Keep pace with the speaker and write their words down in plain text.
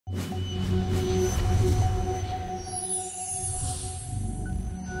Hi,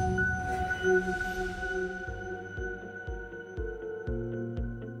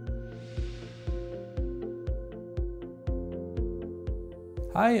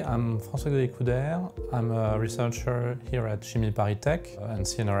 I'm François-Xavier Coudert. I'm a researcher here at Chimie Tech and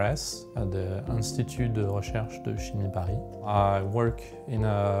CNRS at the Institut de Recherche de Chimie Paris. I work in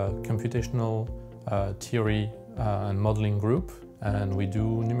a computational theory and modeling group, and we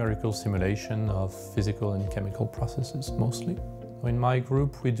do numerical simulation of physical and chemical processes mostly. In my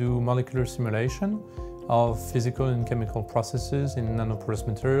group, we do molecular simulation of physical and chemical processes in nanoporous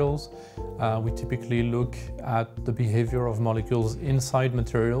materials. We typically look at the behavior of molecules inside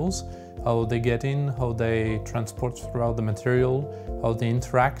materials, how they get in, how they transport throughout the material, how they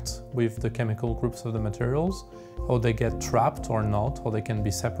interact with the chemical groups of the materials, how they get trapped or not, how they can be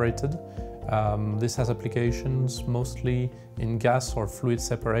separated. This has applications mostly in gas or fluid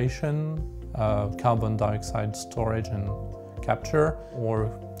separation, carbon dioxide storage and capture,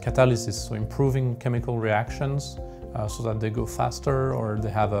 or catalysis, so improving chemical reactions so that they go faster or they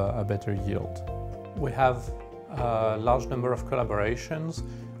have a better yield. We have a large number of collaborations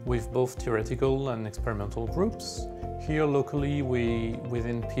with both theoretical and experimental groups. Here locally,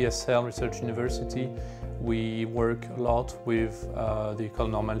 within PSL Research University, we work a lot with the École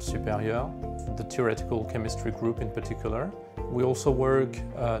Normale Supérieure, the theoretical chemistry group in particular. We also work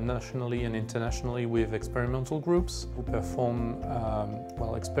nationally and internationally with experimental groups who perform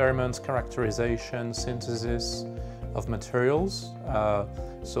experiments, characterization, synthesis of materials.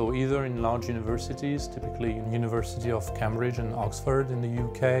 So either in large universities, typically in University of Cambridge and Oxford in the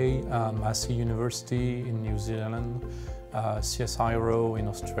UK, Massey University in New Zealand, CSIRO in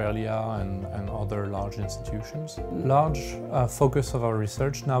Australia and other large institutions. Large focus of our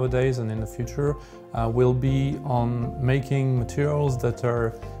research nowadays and in the future will be on making materials that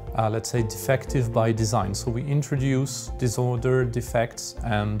are, let's say, defective by design. So we introduce disorder, defects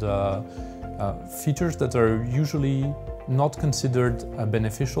and features that are usually not considered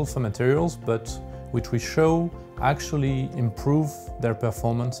beneficial for materials, but which we show actually improve their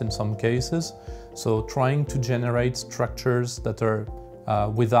performance in some cases. So trying to generate structures that are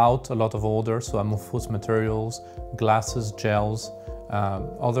without a lot of order, so amorphous materials, glasses, gels,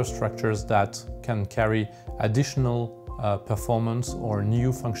 other structures that can carry additional performance or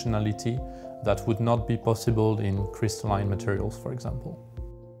new functionality that would not be possible in crystalline materials, for example.